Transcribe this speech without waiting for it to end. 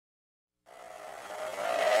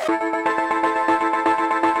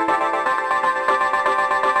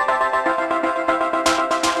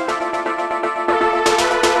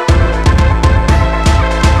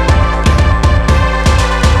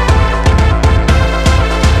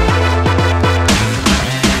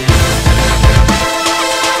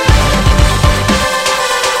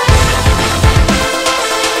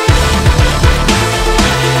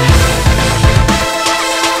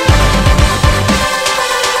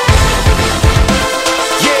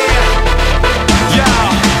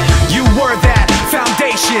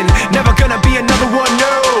Never gonna be another one,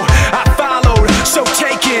 no. I followed, so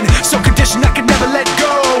taken, so conditioned I could never let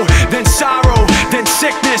go. Then sorrow, then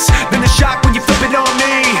sickness, then the shock when you flip it on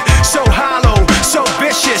me. So hollow, so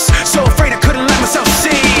vicious, so afraid I couldn't let myself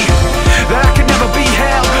see that I could never be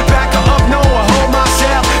held back or up, no, or hold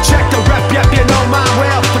myself. Check the rep, yep, you know my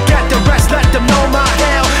well. Forget the rest, let them know my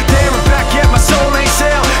hell. There and back, yet my soul ain't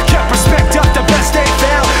sell. Kept respect up, the best they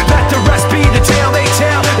fell. Let the rest be the tale they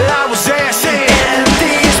tell that I was there saying.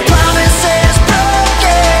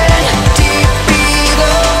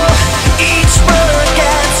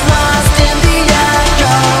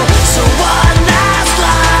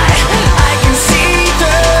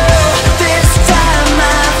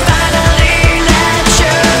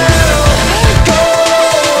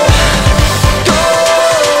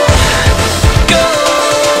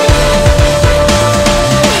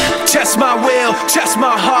 Test my will, test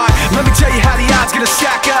my heart. Let me tell you how the odds gonna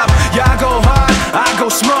stack up. Yeah, I go hard, I go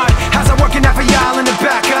smart. How's that working out for y'all in the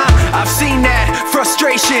back, huh? I've seen that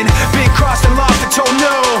frustration, been crossed and lost and told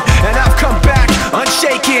no. And I've come back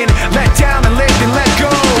unshaken, let down and